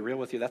just going to be real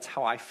with you. That's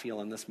how I feel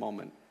in this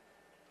moment.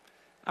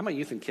 I'm a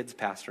youth and kids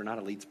pastor, not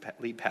a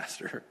lead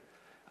pastor.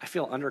 I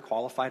feel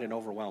underqualified and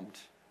overwhelmed.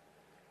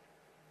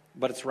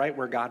 But it's right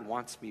where God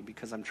wants me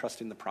because I'm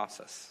trusting the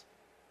process.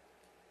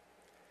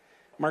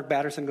 Mark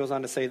Batterson goes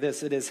on to say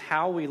this: "It is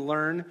how we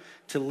learn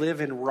to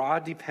live in raw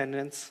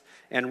dependence,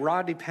 and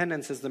raw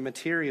dependence is the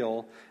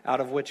material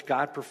out of which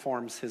God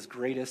performs his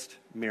greatest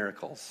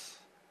miracles."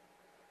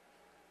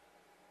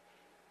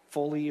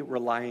 Fully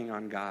relying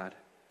on God,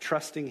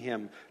 trusting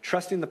him,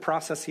 trusting the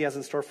process he has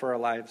in store for our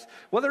lives.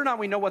 Whether or not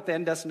we know what the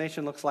end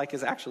destination looks like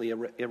is actually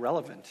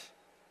irrelevant.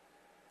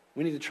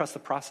 We need to trust the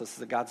process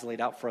that God's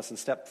laid out for us and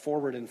step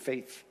forward in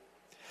faith.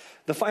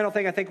 The final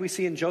thing I think we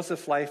see in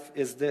Joseph's life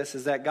is this,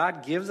 is that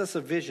God gives us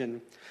a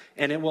vision,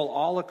 and it will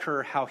all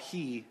occur how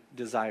he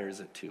desires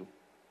it to.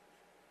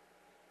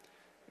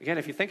 Again,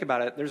 if you think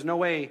about it, there's no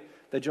way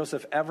that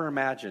Joseph ever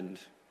imagined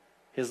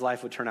his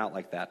life would turn out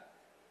like that.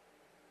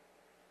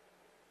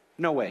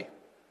 No way.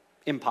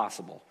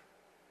 Impossible.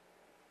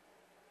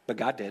 But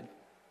God did.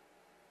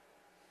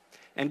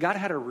 And God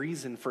had a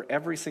reason for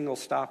every single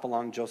stop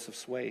along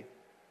Joseph's way.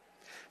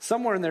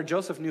 Somewhere in there,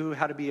 Joseph knew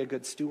how to be a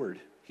good steward.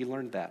 He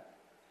learned that.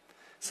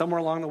 Somewhere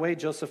along the way,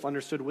 Joseph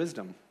understood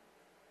wisdom.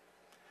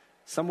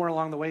 Somewhere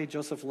along the way,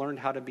 Joseph learned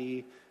how to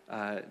be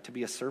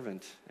a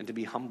servant and to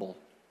be humble.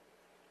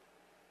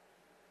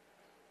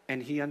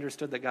 And he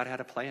understood that God had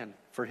a plan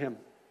for him.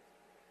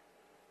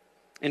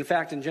 In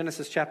fact, in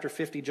Genesis chapter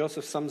 50,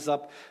 Joseph sums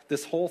up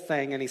this whole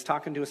thing, and he's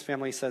talking to his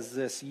family. He says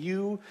this: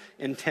 "You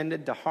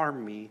intended to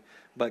harm me,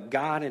 but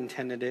God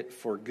intended it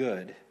for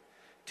good,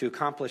 to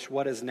accomplish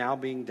what is now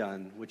being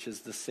done, which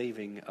is the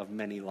saving of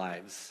many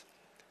lives."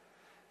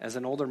 As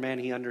an older man,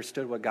 he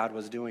understood what God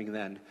was doing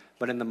then.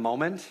 But in the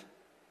moment,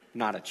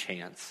 not a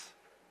chance.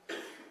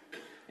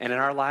 And in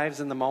our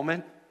lives in the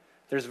moment,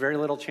 there's very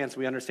little chance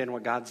we understand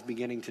what God's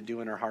beginning to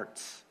do in our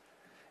hearts.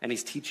 And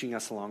he's teaching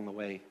us along the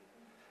way.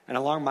 And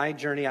along my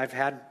journey, I've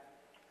had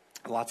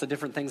lots of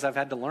different things I've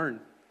had to learn.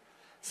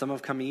 Some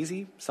have come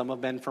easy. Some have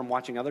been from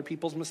watching other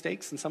people's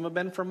mistakes. And some have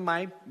been from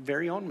my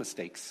very own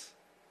mistakes.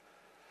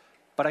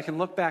 But I can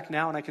look back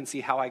now and I can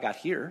see how I got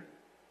here.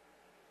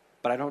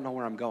 But I don't know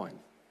where I'm going.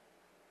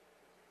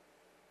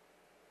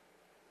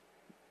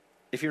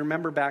 If you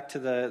remember back to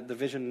the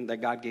vision that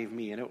God gave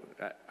me, and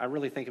I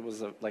really think it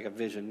was like a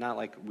vision, not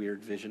like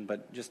weird vision,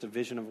 but just a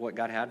vision of what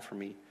God had for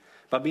me.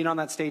 But being on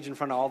that stage in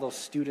front of all those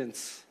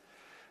students,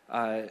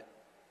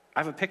 I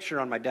have a picture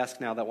on my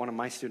desk now that one of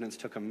my students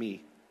took of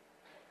me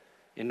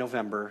in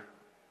November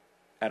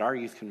at our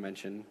youth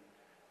convention,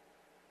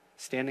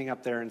 standing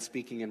up there and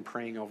speaking and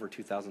praying over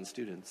 2,000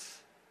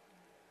 students.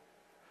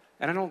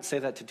 And I don't say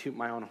that to toot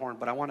my own horn,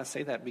 but I want to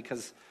say that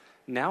because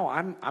now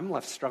I'm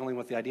left struggling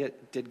with the idea,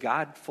 did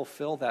God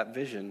fulfill that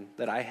vision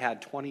that I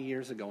had 20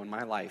 years ago in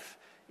my life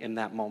in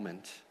that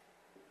moment?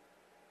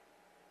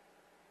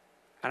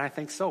 And I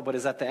think so, but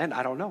is that the end?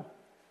 I don't know.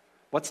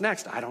 What's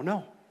next? I don't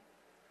know.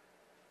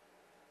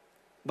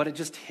 But it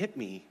just hit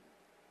me.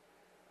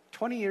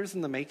 20 years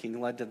in the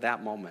making led to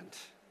that moment.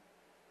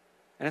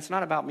 And it's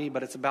not about me,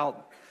 but it's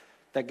about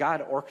that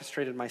God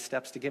orchestrated my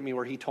steps to get me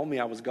where he told me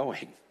I was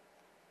going.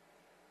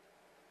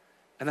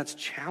 And that's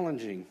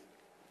challenging.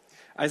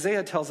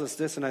 Isaiah tells us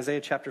this in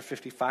Isaiah chapter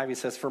 55. He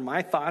says, "For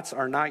my thoughts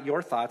are not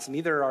your thoughts,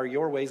 neither are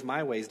your ways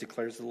my ways,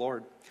 declares the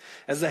Lord.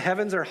 As the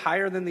heavens are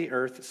higher than the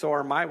earth, so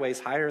are my ways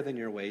higher than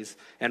your ways,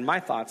 and my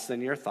thoughts than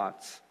your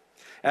thoughts.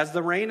 As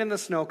the rain and the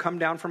snow come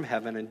down from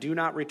heaven and do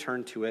not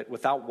return to it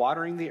without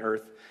watering the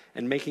earth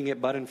and making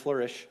it bud and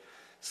flourish,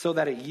 so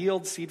that it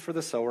yields seed for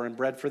the sower and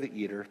bread for the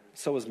eater,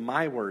 so is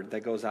my word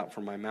that goes out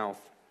from my mouth.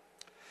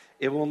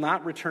 It will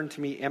not return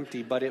to me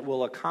empty, but it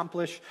will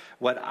accomplish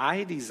what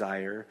I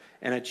desire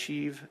and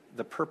achieve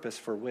the purpose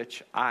for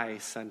which I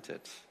sent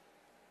it."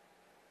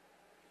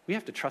 We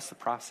have to trust the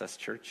process,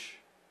 church.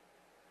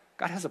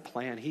 God has a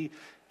plan. He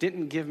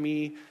didn't give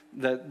me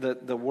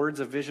the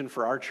words of vision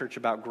for our church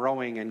about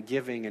growing and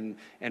giving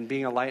and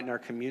being a light in our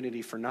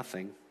community for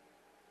nothing.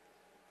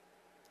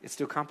 It's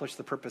to accomplish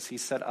the purpose he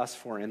set us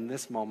for in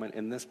this moment,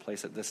 in this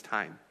place, at this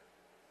time.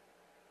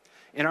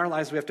 In our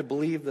lives, we have to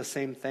believe the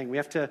same thing. We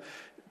have to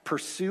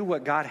pursue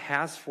what God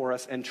has for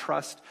us and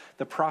trust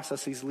the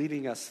process he's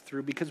leading us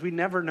through, because we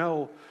never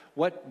know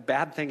what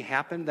bad thing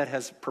happened that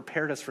has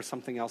prepared us for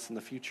something else in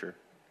the future.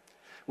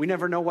 We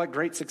never know what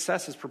great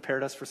success has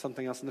prepared us for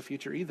something else in the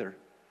future either.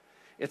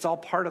 It's all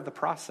part of the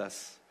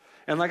process.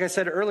 And like I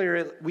said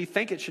earlier, we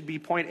think it should be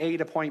point A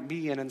to point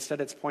B, and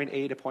instead it's point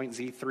A to point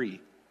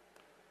Z3.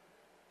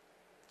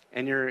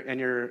 And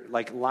your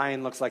like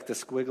line looks like the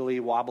squiggly,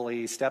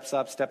 wobbly, steps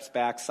up, steps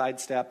back, side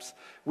steps.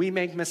 We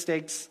make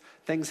mistakes,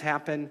 things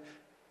happen,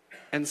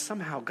 and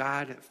somehow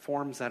God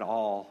forms that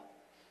all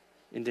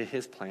into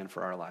his plan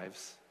for our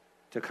lives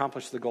to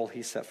accomplish the goal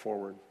he set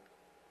forward.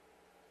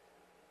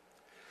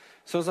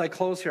 So as I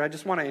close here, I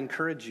just want to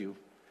encourage you.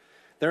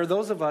 There are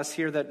those of us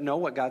here that know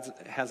what God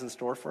has in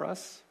store for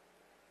us,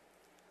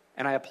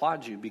 and I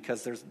applaud you,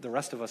 because the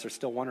rest of us are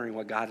still wondering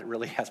what God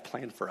really has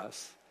planned for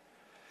us.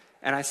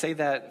 And I say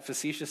that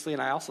facetiously,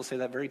 and I also say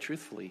that very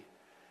truthfully.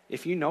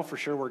 If you know for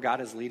sure where God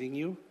is leading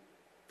you,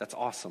 that's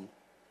awesome.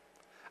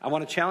 I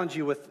want to challenge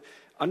you with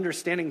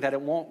understanding that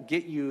it won't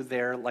get you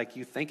there like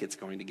you think it's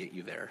going to get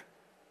you there.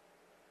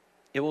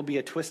 It will be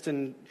a twist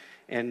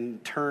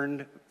and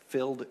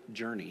turn-filled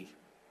journey.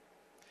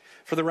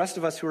 For the rest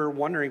of us who are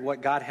wondering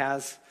what God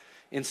has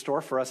in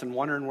store for us and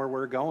wondering where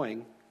we're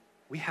going,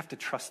 we have to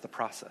trust the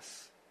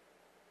process.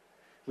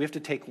 We have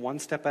to take one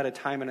step at a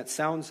time, and it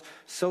sounds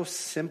so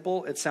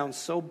simple, it sounds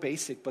so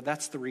basic, but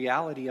that's the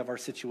reality of our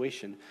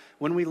situation.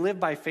 When we live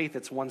by faith,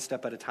 it's one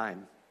step at a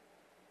time.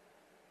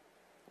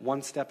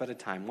 One step at a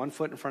time, one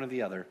foot in front of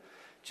the other,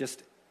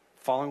 just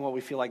following what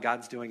we feel like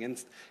God's doing.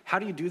 And how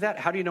do you do that?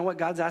 How do you know what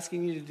God's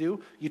asking you to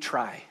do? You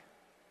try.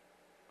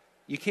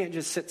 You can't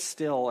just sit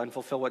still and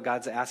fulfill what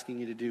God's asking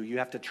you to do. You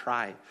have to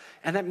try.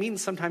 And that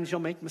means sometimes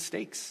you'll make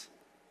mistakes.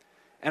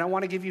 And I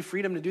want to give you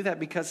freedom to do that,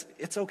 because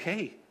it's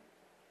okay.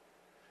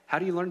 How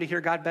do you learn to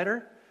hear God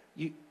better?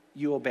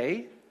 You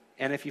obey,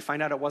 and if you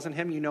find out it wasn't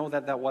him, you know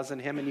that that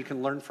wasn't him, and you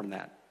can learn from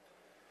that.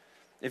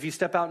 If you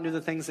step out and do the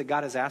things that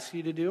God has asked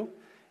you to do,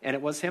 and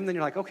it was him, then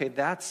you're like, okay,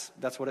 that's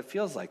what it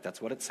feels like. That's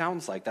what it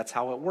sounds like. That's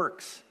how it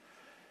works.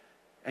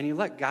 And you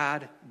let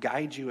God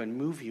guide you and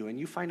move you, and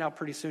you find out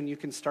pretty soon you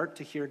can start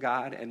to hear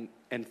God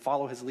and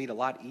follow his lead a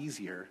lot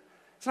easier.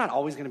 It's not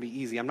always going to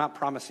be easy. I'm not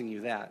promising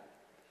you that.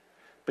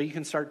 But you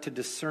can start to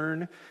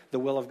discern the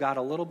will of God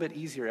a little bit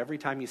easier every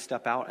time you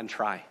step out and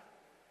try.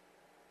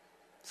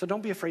 So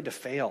don't be afraid to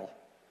fail.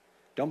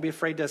 Don't be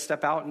afraid to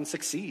step out and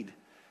succeed.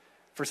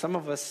 For some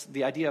of us,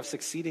 the idea of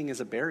succeeding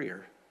is a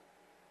barrier,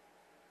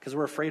 because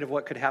we're afraid of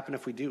what could happen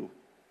if we do.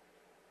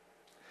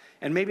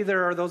 And maybe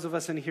there are those of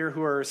us in here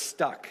who are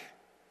stuck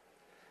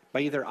by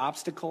either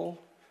obstacle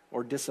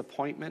or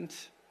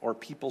disappointment or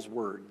people's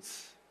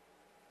words.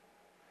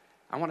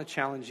 I want to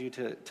challenge you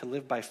to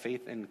live by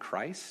faith in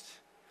Christ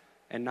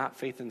and not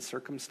faith in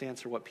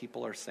circumstance or what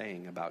people are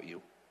saying about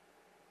you.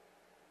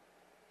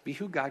 Be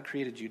who God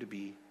created you to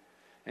be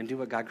and do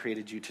what God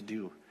created you to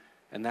do.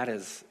 And that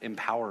is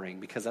empowering,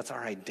 because that's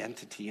our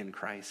identity in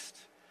Christ.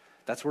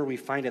 That's where we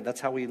find it.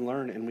 That's how we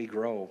learn and we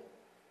grow.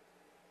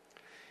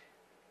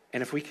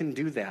 And if we can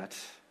do that,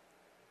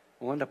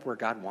 we'll end up where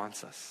God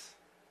wants us.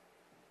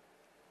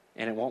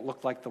 And it won't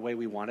look like the way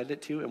we wanted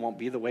it to. It won't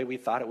be the way we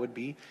thought it would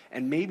be.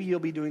 And maybe you'll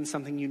be doing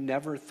something you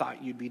never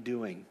thought you'd be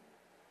doing.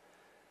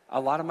 A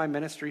lot of my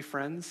ministry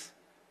friends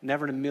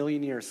never in a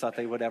million years thought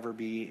they would ever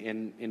be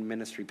in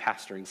ministry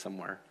pastoring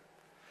somewhere.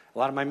 A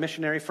lot of my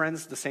missionary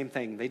friends, the same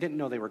thing. They didn't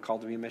know they were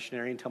called to be a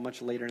missionary until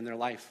much later in their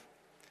life.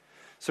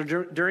 So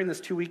during this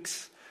 2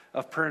 weeks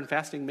of prayer and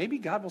fasting, maybe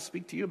God will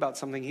speak to you about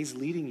something he's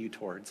leading you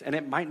towards, and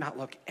it might not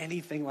look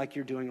anything like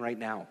you're doing right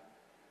now.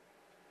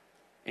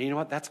 And you know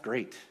what? That's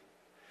great.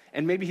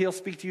 And maybe he'll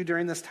speak to you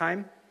during this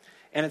time,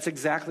 and it's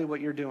exactly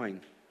what you're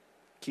doing.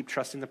 Keep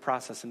trusting the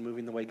process and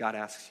moving the way God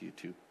asks you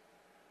to.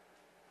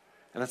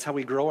 And that's how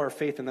we grow our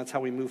faith, and that's how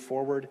we move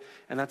forward,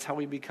 and that's how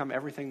we become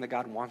everything that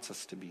God wants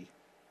us to be.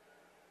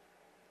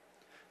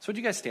 So would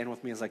you guys stand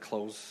with me as I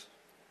close?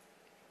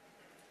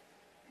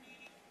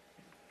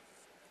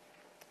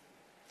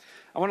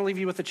 I want to leave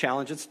you with a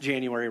challenge. It's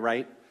January,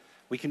 right?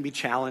 We can be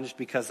challenged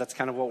because that's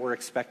kind of what we're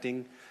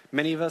expecting.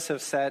 Many of us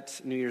have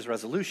set New Year's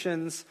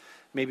resolutions.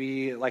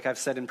 Maybe, like I've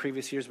said in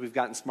previous years, we've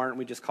gotten smart and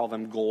we just call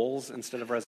them goals instead of resolutions.